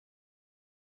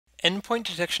Endpoint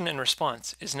detection and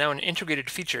response is now an integrated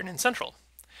feature in N-central.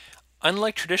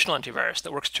 Unlike traditional antivirus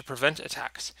that works to prevent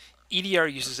attacks, EDR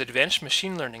uses advanced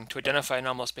machine learning to identify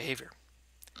anomalous behavior.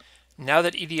 Now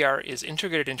that EDR is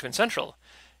integrated into N-central,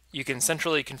 you can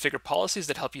centrally configure policies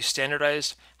that help you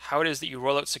standardize how it is that you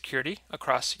roll out security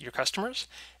across your customers,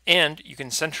 and you can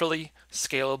centrally,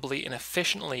 scalably, and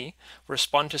efficiently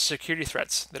respond to security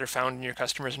threats that are found in your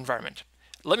customer's environment.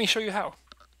 Let me show you how.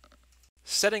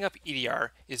 Setting up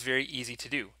EDR is very easy to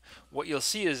do. What you'll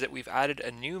see is that we've added a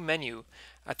new menu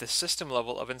at the system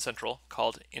level of N-central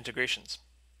called Integrations.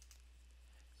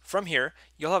 From here,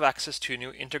 you'll have access to a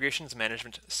new Integrations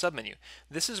Management submenu.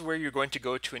 This is where you're going to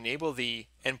go to enable the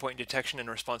Endpoint Detection and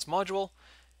Response module.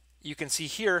 You can see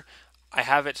here, I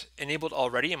have it enabled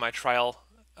already in my trial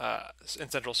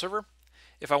N-central server.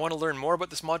 If I want to learn more about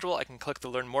this module, I can click the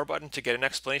Learn More button to get an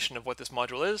explanation of what this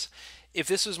module is. If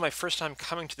this was my first time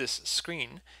coming to this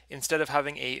screen, instead of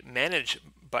having a Manage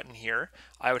button here,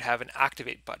 I would have an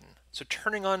Activate button. So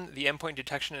turning on the Endpoint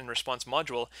Detection and Response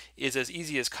module is as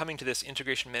easy as coming to this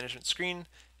Integration Management screen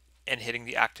and hitting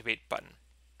the Activate button.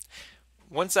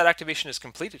 Once that activation is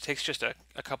complete, it takes just a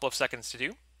couple of seconds to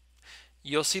do,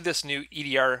 you'll see this new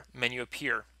EDR menu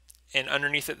appear, and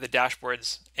underneath it the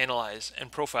Dashboards, Analyze,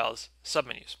 and Profiles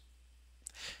submenus.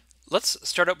 Let's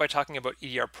start out by talking about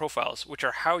EDR profiles, which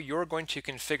are how you're going to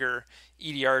configure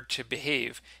EDR to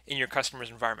behave in your customers'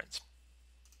 environments.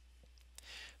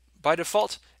 By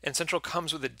default, N-central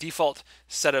comes with a default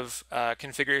set of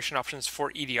configuration options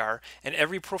for EDR, and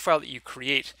every profile that you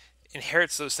create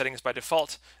inherits those settings by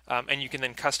default, and you can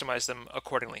then customize them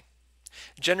accordingly.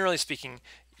 Generally speaking,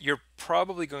 you're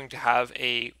probably going to have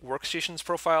a workstations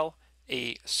profile,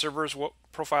 a servers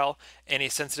profile, and a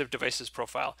sensitive devices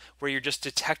profile, where you're just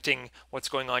detecting what's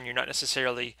going on. You're not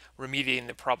necessarily remediating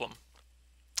the problem.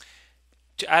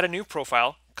 To add a new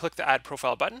profile, click the Add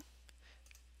Profile button,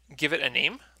 give it a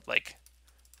name, like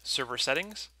server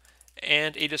settings,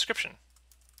 and a description.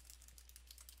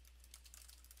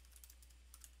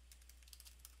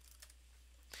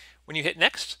 When you hit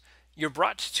Next, you're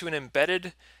brought to an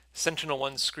embedded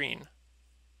SentinelOne screen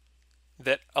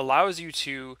that allows you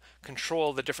to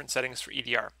control the different settings for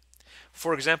EDR.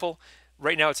 For example,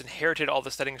 right now it's inherited all the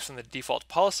settings from the default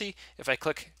policy. If I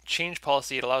click Change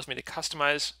Policy, it allows me to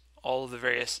customize all of the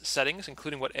various settings,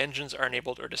 including what engines are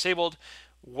enabled or disabled,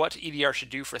 what EDR should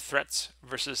do for threats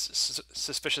versus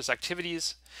suspicious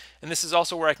activities. And this is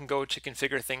also where I can go to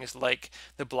configure things like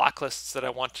the blacklists that I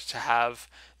want to have,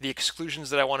 the exclusions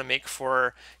that I want to make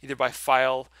for either by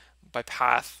file, by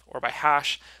path, or by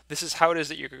hash. This is how it is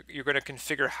that you're going to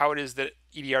configure how it is that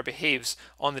EDR behaves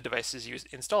on the devices you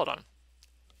install it on.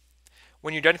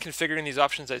 When you're done configuring these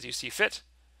options as you see fit,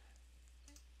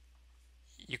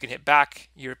 you can hit back,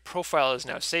 your profile is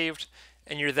now saved,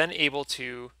 and you're then able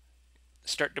to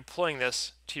start deploying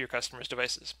this to your customers'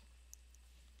 devices.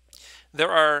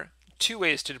 There are two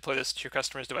ways to deploy this to your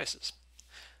customers' devices.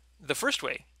 The first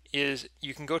way is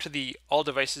you can go to the All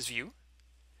Devices view.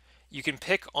 You can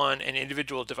pick on an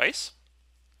individual device,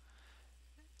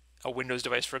 a Windows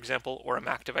device, for example, or a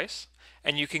Mac device,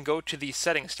 and you can go to the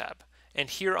Settings tab. And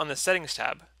here on the Settings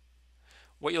tab,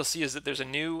 what you'll see is that there's a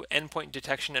new Endpoint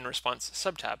Detection and Response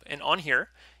subtab. And on here,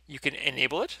 you can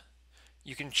enable it,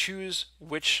 you can choose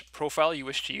which profile you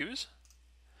wish to use,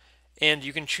 and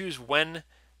you can choose when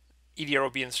EDR will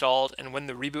be installed and when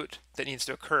the reboot that needs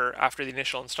to occur after the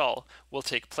initial install will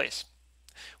take place.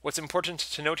 What's important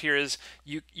to note here is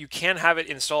you can have it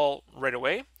install right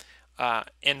away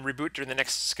and reboot during the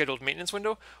next scheduled maintenance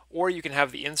window, or you can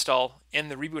have the install and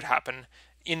the reboot happen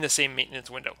in the same maintenance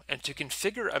window. And to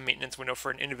configure a maintenance window for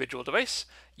an individual device,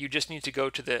 you just need to go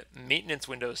to the Maintenance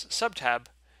Windows subtab,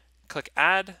 click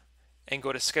Add, and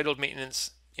go to Scheduled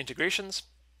Maintenance Integrations.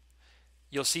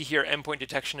 You'll see here Endpoint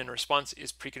Detection and Response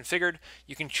is pre-configured.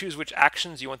 You can choose which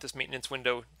actions you want this maintenance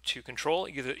window to control,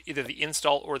 either the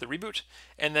install or the reboot,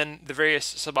 and then the various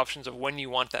sub-options of when you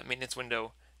want that maintenance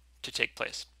window to take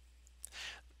place.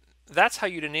 That's how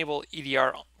you'd enable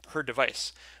EDR per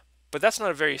device. But that's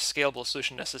not a very scalable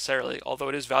solution necessarily, although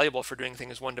it is valuable for doing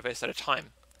things one device at a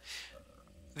time.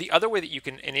 The other way that you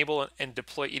can enable and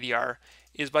deploy EDR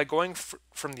is by going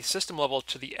from the system level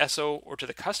to the SO or to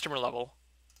the customer level,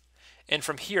 and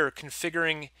from here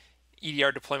configuring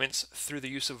EDR deployments through the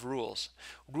use of rules.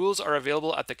 Rules are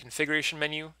available at the configuration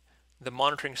menu, the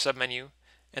monitoring submenu,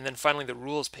 and then finally the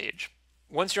rules page.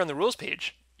 Once you're on the rules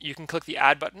page, you can click the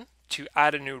Add button to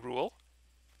add a new rule.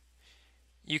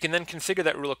 You can then configure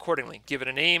that rule accordingly, give it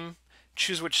a name,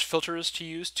 choose which filters to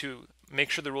use to make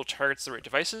sure the rule targets the right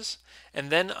devices, and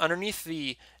then underneath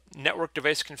the Network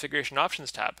Device Configuration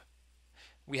Options tab,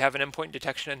 we have an endpoint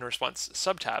detection and response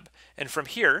subtab, and from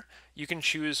here you can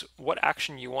choose what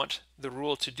action you want the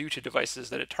rule to do to devices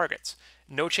that it targets.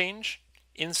 No change,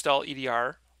 install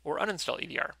EDR, or uninstall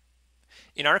EDR.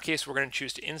 In our case, we're going to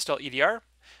choose to install EDR.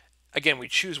 Again, we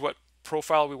choose what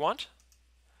profile we want,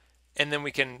 and then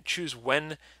we can choose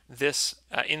when this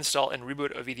install and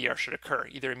reboot of EDR should occur.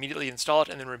 Either immediately install it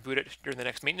and then reboot it during the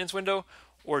next maintenance window,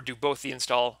 or do both the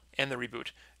install and the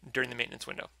reboot during the maintenance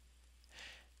window.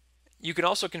 You can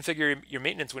also configure your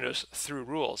maintenance windows through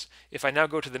rules. If I now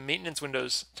go to the Maintenance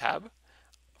Windows tab,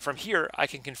 from here I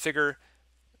can configure,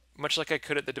 much like I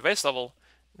could at the device level,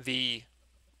 the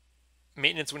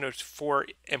maintenance windows for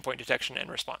endpoint detection and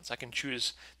response. I can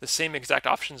choose the same exact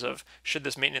options of should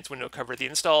this maintenance window cover the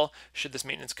install, should this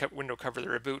maintenance window cover the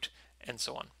reboot, and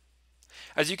so on.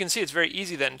 As you can see, it's very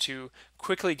easy then to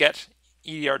quickly get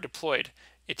EDR deployed.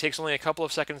 It takes only a couple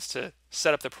of seconds to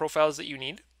set up the profiles that you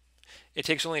need. It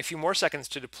takes only a few more seconds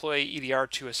to deploy EDR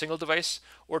to a single device,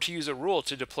 or to use a rule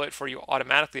to deploy it for you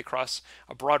automatically across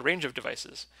a broad range of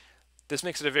devices. This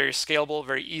makes it a very scalable,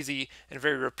 very easy, and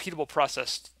very repeatable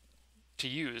process to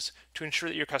use to ensure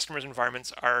that your customers'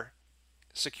 environments are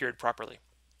secured properly.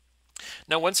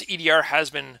 Now, once EDR has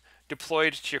been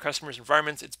deployed to your customers'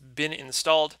 environments, it's been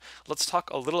installed, let's talk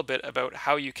a little bit about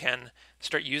how you can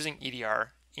start using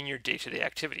EDR in your day-to-day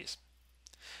activities.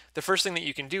 The first thing that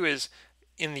you can do is,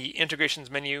 in the integrations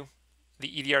menu,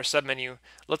 the EDR submenu,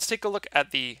 let's take a look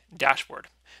at the dashboard.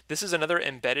 This is another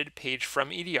embedded page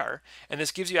from EDR, and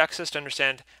this gives you access to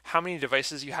understand how many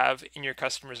devices you have in your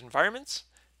customers' environments,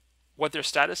 what their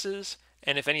status is,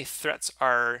 and if any threats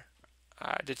are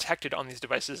detected on these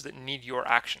devices that need your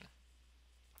action.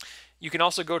 You can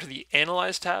also go to the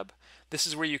Analyze tab. This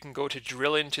is where you can go to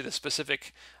drill into the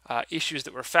specific issues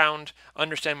that were found,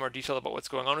 understand more detail about what's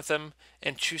going on with them,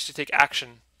 and choose to take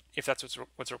action if that's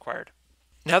what's required.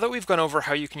 Now that we've gone over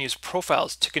how you can use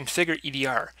profiles to configure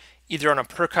EDR, either on a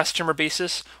per customer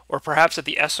basis or perhaps at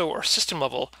the SO or system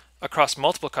level across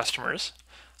multiple customers,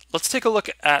 let's take a look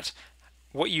at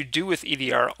what you do with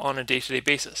EDR on a day-to-day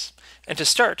basis. And to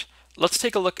start, let's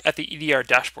take a look at the EDR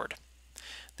dashboard.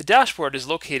 The dashboard is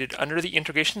located under the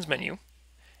Integrations menu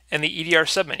and the EDR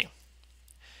submenu.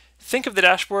 Think of the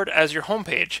dashboard as your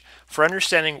homepage for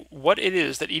understanding what it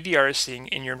is that EDR is seeing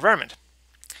in your environment.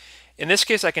 In this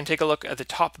case, I can take a look at the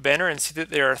top banner and see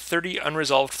that there are 30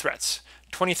 unresolved threats.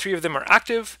 23 of them are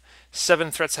active,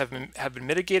 7 threats have been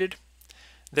mitigated.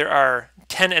 There are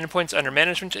 10 endpoints under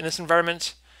management in this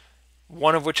environment,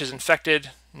 1 of which is infected,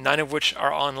 9 of which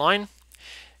are online.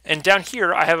 And down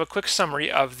here, I have a quick summary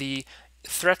of the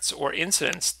threats or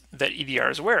incidents that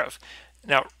EDR is aware of.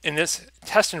 Now, in this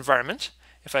test environment,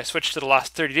 if I switch to the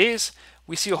last 30 days,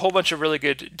 we see a whole bunch of really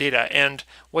good data. And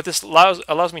what this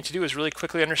allows me to do is really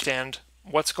quickly understand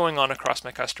what's going on across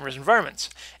my customers' environments.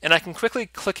 And I can quickly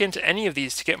click into any of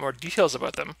these to get more details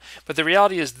about them. But the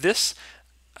reality is this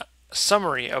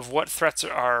summary of what threats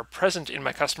are present in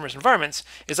my customers' environments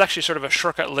is actually sort of a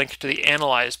shortcut link to the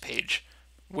Analyze page,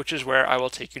 which is where I will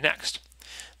take you next.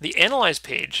 The Analyze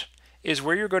page is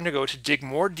where you're going to go to dig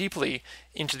more deeply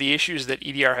into the issues that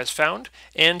EDR has found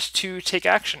and to take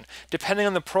action. Depending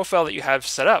on the profile that you have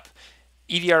set up,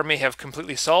 EDR may have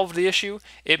completely solved the issue,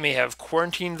 it may have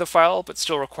quarantined the file but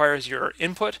still requires your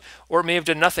input, or it may have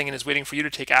done nothing and is waiting for you to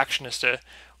take action as to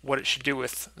what it should do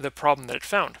with the problem that it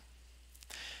found.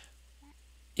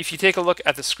 If you take a look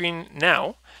at the screen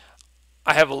now,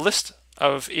 I have a list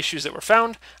of issues that were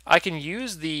found. I can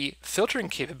use the filtering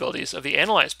capabilities of the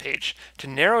Analyze page to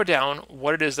narrow down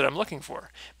what it is that I'm looking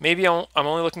for. Maybe I'm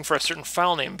only looking for a certain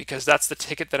file name because that's the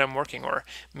ticket that I'm working, or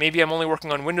maybe I'm only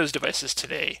working on Windows devices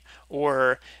today,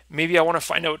 or maybe I want to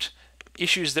find out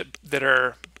issues that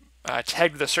are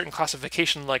tagged with a certain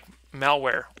classification like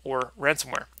malware or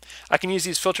ransomware. I can use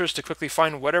these filters to quickly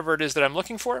find whatever it is that I'm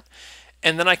looking for,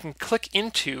 and then I can click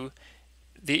into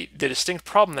the distinct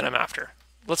problem that I'm after.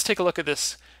 Let's take a look at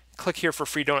this click here for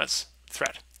free donuts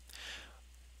threat.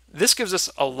 This gives us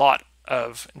a lot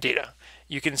of data.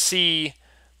 You can see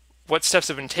what steps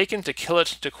have been taken to kill it,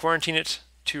 to quarantine it,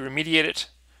 to remediate it,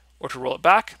 or to roll it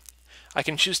back. I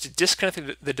can choose to disconnect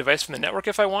the device from the network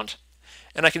if I want,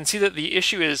 and I can see that the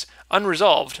issue is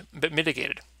unresolved but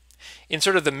mitigated. In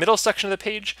sort of the middle section of the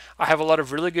page, I have a lot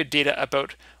of really good data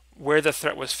about where the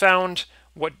threat was found,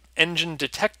 what engine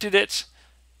detected it,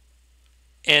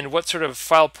 and what sort of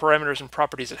file parameters and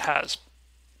properties it has.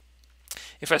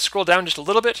 If I scroll down just a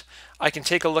little bit, I can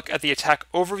take a look at the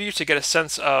attack overview to get a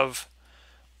sense of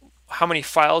how many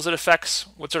files it affects,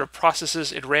 what sort of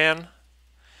processes it ran.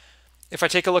 If I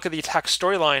take a look at the attack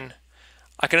storyline,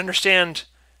 I can understand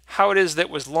how it is that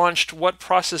was launched, what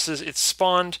processes it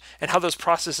spawned, and how those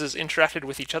processes interacted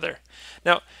with each other.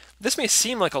 Now, this may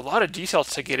seem like a lot of detail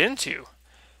to get into,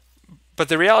 but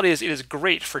the reality is it is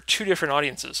great for two different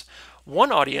audiences.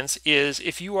 One audience is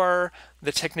if you are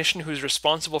the technician who's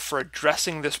responsible for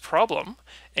addressing this problem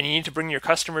and you need to bring your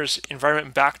customer's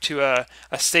environment back to a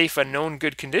safe, a known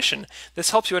good condition.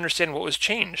 This helps you understand what was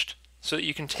changed so that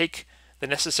you can take the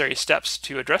necessary steps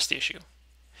to address the issue.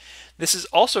 This is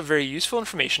also very useful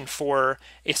information for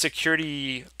a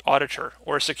security auditor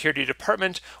or a security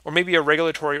department or maybe a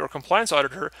regulatory or compliance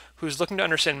auditor who's looking to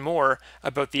understand more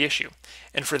about the issue.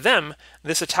 And for them,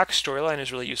 this attack storyline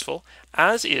is really useful,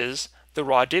 as is the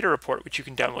raw data report, which you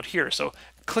can download here. So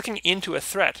clicking into a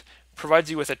threat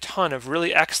provides you with a ton of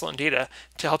really excellent data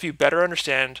to help you better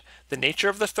understand the nature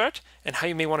of the threat and how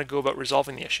you may want to go about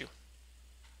resolving the issue.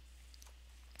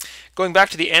 Going back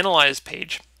to the Analyze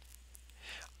page,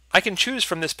 I can choose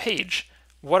from this page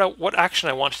what action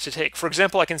I want to take. For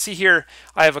example, I can see here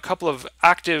I have a couple of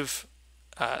active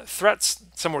threats.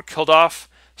 Some were killed off,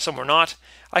 some were not.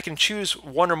 I can choose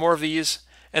one or more of these,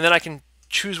 and then I can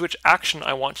choose which action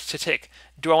I want to take.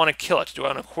 Do I want to kill it? Do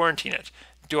I want to quarantine it?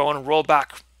 Do I want to roll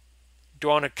back? Do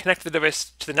I want to connect the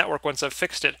device to the network once I've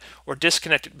fixed it, or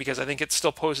disconnect it because I think it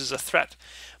still poses a threat?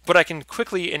 But I can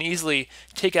quickly and easily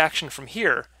take action from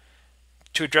here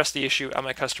to address the issue at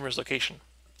my customer's location.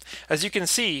 As you can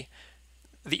see,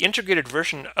 the integrated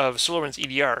version of SolarWinds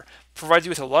EDR provides you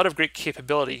with a lot of great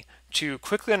capability to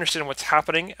quickly understand what's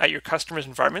happening at your customer's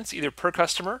environments, either per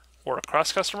customer or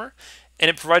across customer, and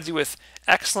it provides you with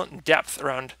excellent depth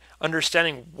around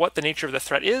understanding what the nature of the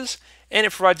threat is, and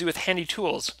it provides you with handy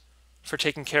tools for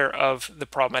taking care of the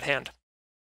problem at hand.